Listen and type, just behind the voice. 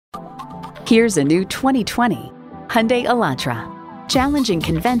Here's a new 2020 Hyundai Elantra. Challenging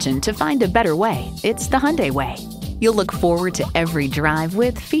convention to find a better way, it's the Hyundai way. You'll look forward to every drive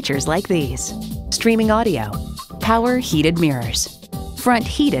with features like these: streaming audio, power heated mirrors, front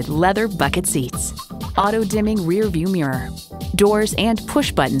heated leather bucket seats, auto dimming rear view mirror, doors and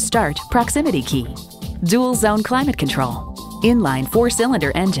push button start proximity key, dual zone climate control, inline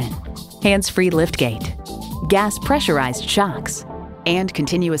 4-cylinder engine, hands-free liftgate, gas pressurized shocks, and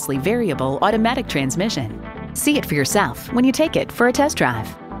continuously variable automatic transmission. See it for yourself when you take it for a test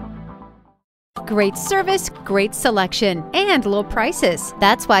drive. Great service, great selection, and low prices.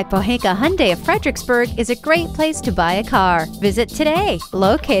 That's why Pohanka Hyundai of Fredericksburg is a great place to buy a car. Visit today,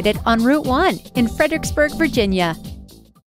 located on Route 1 in Fredericksburg, Virginia.